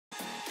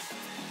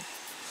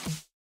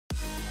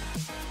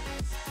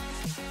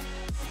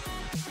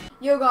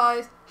Yo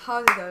guys,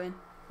 how's it going?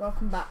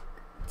 Welcome back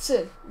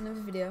to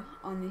another video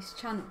on this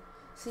channel.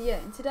 So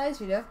yeah, in today's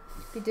video,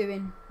 we'll be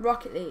doing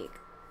Rocket League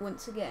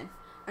once again.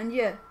 And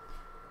yeah,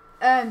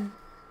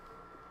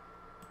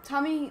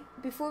 tell me,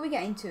 before we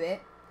get into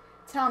it,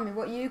 tell me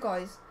what you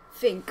guys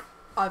think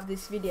of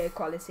this video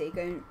quality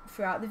going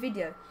throughout the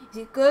video. Is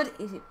it good?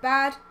 Is it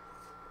bad?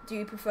 Do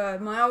you prefer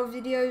my old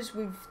videos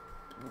with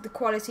the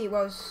quality it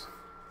was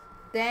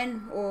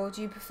then, or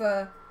do you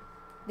prefer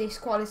this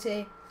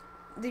quality?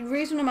 The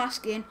reason I'm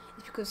asking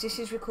is because this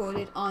is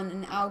recorded on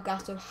an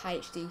Elgato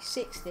HD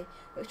 60,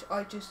 which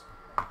I just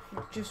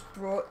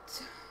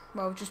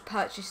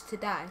purchased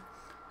today.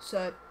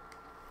 So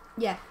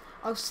yeah,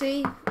 I'll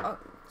see what,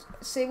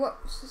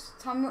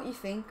 tell me what you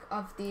think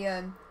of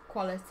the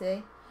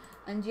quality,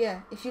 and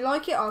yeah, if you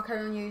like it, I'll carry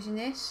on using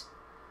this.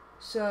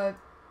 So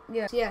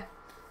yeah,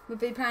 we'll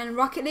be playing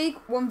Rocket League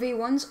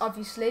 1v1s,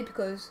 obviously,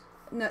 because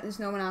there's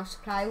no one else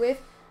to play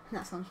with, and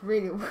that sounds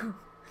really weird.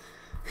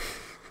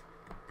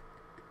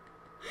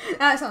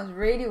 That sounds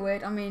really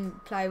weird. I mean,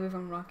 play with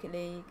on Rocket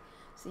League.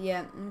 So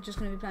yeah, I'm just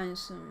going to be playing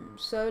some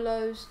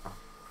solos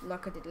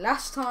like I did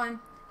last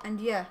time. And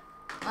yeah,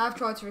 I've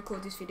tried to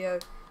record this video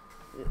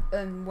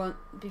one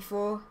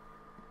before,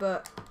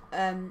 but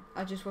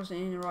I just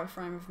wasn't in the right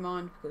frame of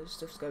mind because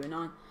stuff's going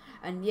on.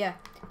 And yeah,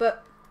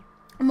 but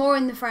I'm more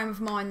in the frame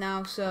of mind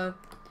now, so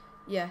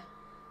yeah,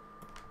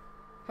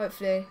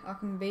 hopefully I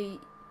can beat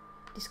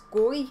this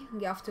Gory and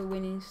get off to a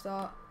winning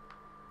start.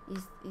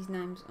 His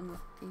name's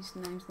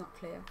not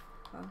clear.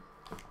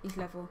 His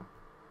level.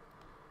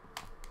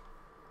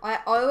 I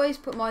always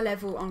put my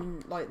level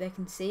on like they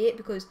can see it,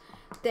 because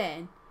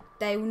then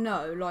they will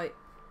know, like,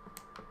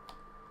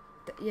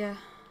 yeah.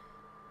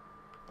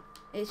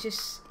 It's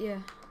just, yeah.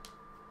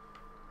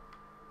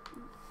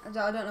 I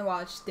don't know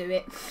why I just do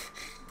it.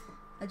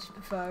 I just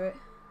prefer it.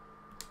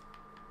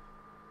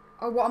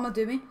 Oh, what am I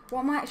doing?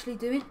 What am I actually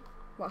doing?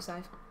 What a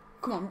save!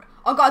 Come on,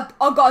 I got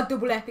a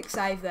double epic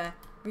save there.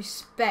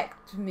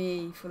 Respect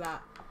me for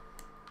that.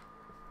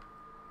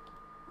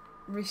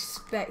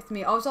 Respect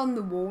me. I was on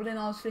the wall and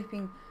I was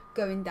flipping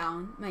going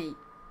down, mate.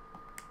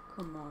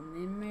 Come on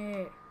then,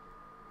 mate.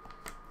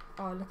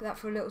 Oh, look at that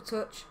for a little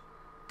touch.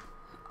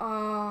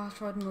 Oh, I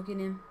tried mugging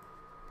him.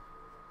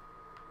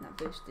 That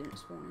boost didn't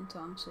spawn in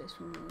time, so this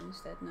one will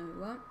instead. No, it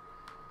won't.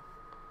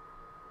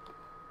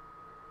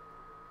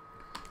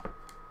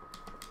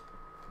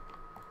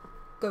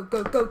 Go,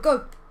 go, go,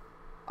 go.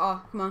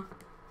 Oh, come on.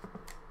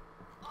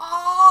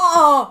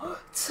 Oh,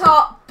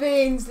 top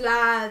bins,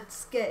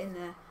 lads. Get in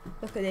there.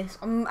 Look at this.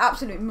 I'm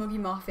absolutely mugging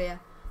him off here.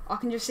 I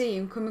can just see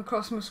him come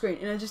across my screen,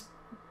 and I just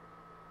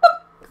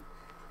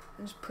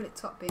put it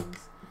top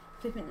bins.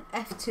 Flipping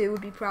F2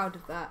 would be proud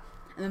of that.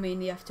 And I mean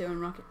the F2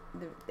 on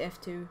the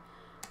F2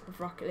 of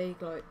Rocket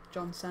League, like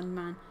John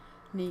Sandman,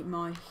 Neat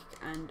Mike,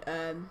 and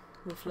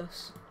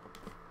Wolfless.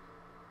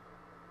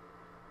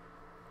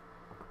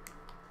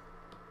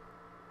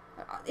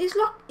 Is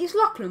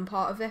Lachlan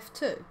part of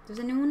F2? Does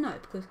anyone know?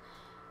 Because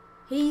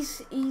he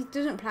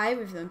doesn't play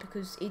with them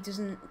because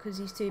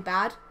he's too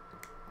bad,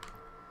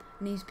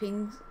 and his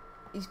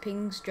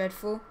ping's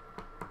dreadful.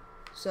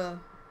 So,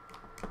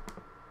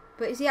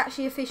 but is he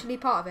actually officially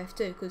part of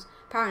F2? Because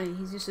apparently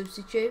he's a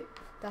substitute.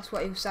 That's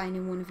what he was saying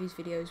in one of his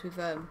videos with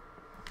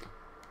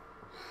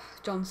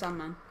John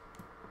Sandman.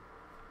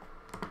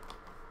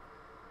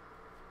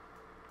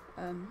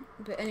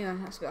 But anyway,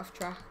 that's a bit off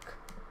track.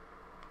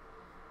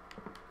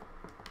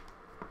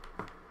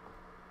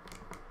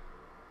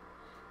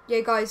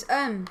 Yeah, guys,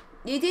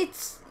 you did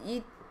say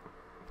you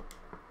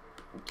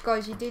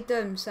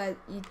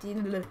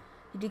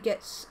did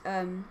get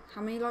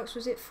how many likes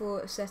was it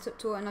for a setup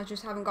tour, and I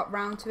just haven't got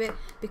round to it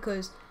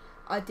because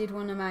I did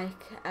want to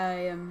make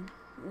a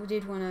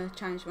did want to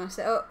change my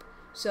setup.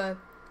 So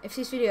if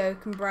this video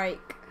can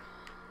break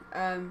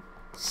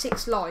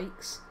 6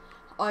 likes,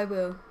 I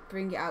will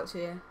bring it out to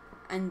you,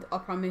 and I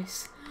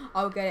promise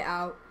I'll get it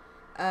out.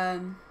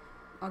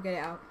 I'll get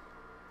it out.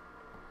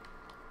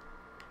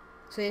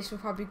 So this will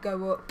probably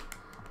go up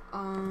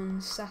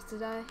on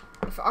Saturday.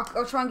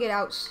 I'll try and get it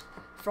out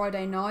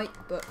Friday night,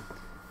 but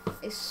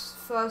it's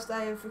first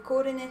day of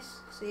recording this,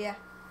 so yeah.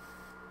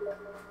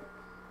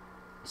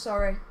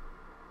 Sorry.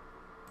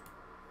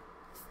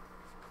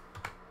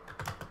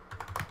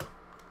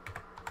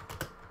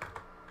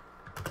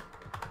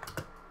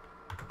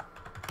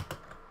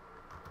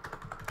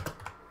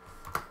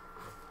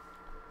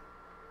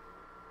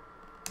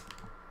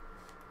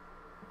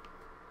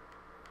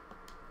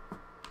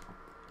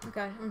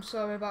 Okay, I'm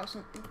sorry about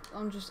something.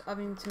 I'm just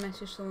having to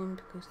message someone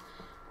because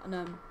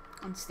on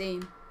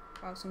Steam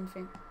about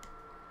something.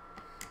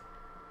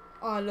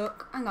 Oh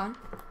look, hang on.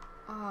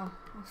 Ah,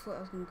 I thought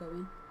I was gonna go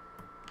in.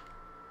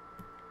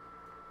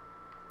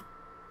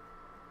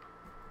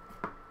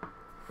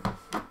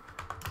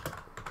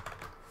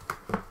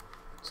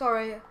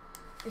 Sorry,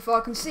 if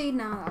I concede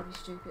now, that'd be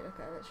stupid.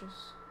 Okay, let's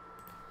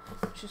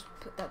just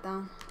put that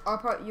down.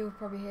 You'll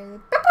probably hear the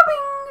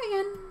bing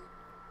again.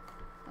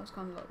 That was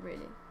kind of like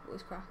really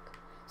voice crack.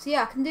 So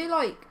yeah, I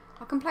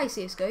can play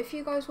CS:GO if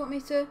you guys want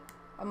me to.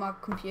 on my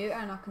computer,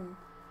 and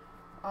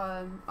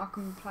I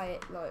can play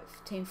it like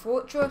Team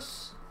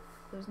Fortress,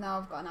 because now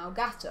I've got an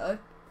Elgato.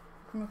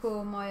 I can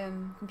record my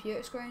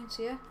computer screen.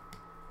 So yeah.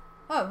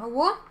 Oh, I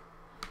won.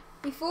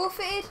 He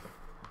forfeited.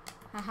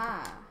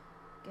 Haha.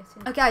 Get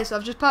in. Okay, so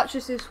I've just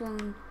purchased this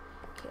one.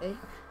 Okay.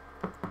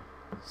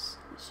 Let's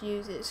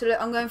use it. So look,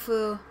 I'm going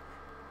for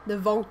the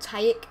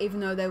voltaic, even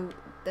though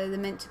they're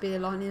meant to be the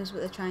lightnings,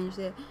 but they changed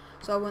it.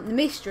 So I want the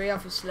mystery,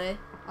 obviously.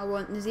 I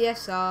want the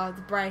ZSR,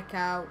 the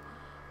breakout,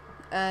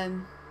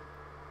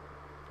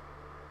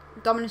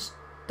 Dominus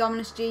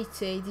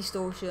GT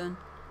distortion.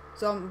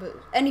 So but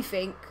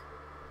anything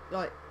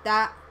like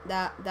that, and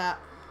that.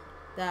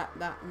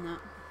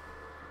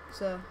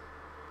 So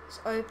let's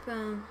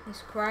open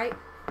this crate.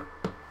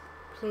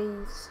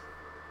 Please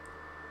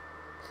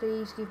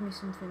give me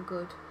something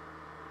good.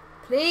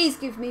 Please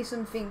give me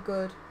something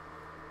good.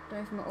 Don't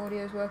know if my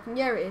audio is working.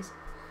 Yeah, it is.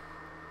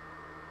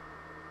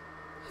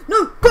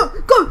 No, go!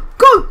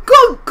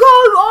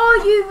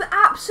 Oh, you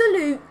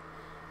absolute,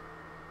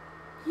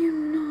 you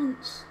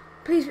nonce.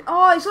 Please.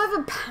 Oh, it's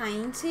either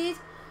painted.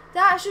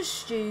 That's just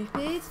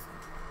stupid.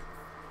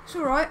 It's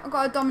alright. I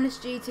got a Dominus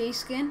GT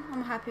skin.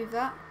 I'm happy with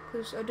that,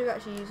 because I do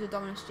actually use a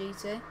Dominus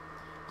GT.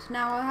 So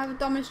now I have a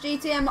Dominus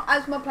GT, and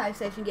as my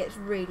PlayStation gets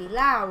really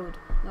loud,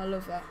 and I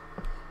love that.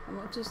 And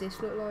what does this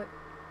look like?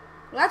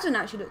 Well, that doesn't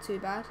actually look too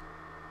bad.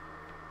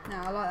 No,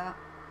 I like that.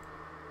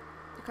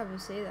 I can't even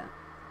see that.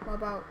 What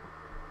about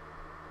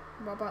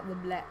the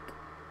black?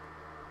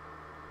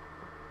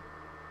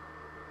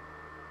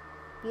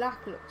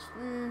 Black looks.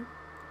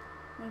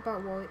 What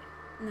about white?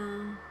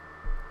 No.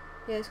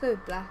 Yeah, let's go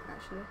with black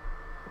actually.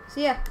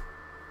 So yeah,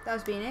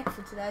 that's been it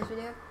for today's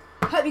video.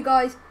 Hope you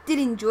guys did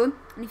enjoy,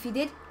 and if you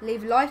did,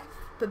 leave a like.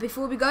 But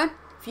before we go,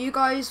 if you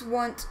guys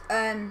want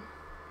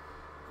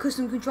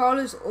custom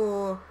controllers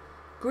or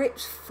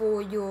grips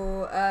for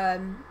your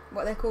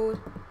what they're called,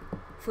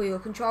 for your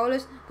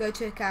controllers, go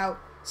check out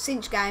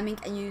Cinch Gaming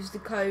and use the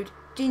code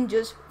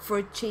Gingers for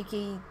a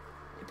cheeky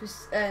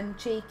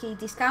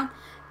discount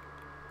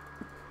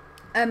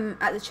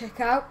at the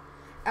checkout.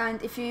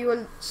 And if you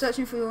are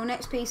searching for your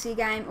next PC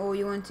game, or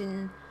you're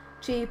wanting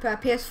cheaper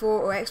PS4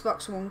 or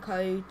Xbox One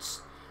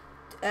codes,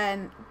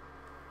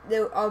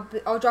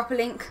 I'll drop a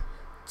link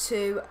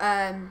to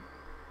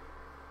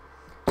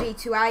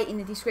G2A in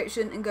the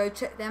description, and go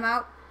check them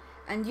out.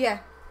 And yeah,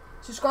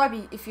 subscribe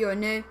if you're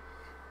new,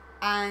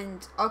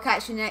 and I'll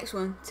catch you in the next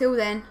one. Till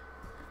then,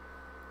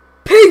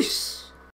 peace!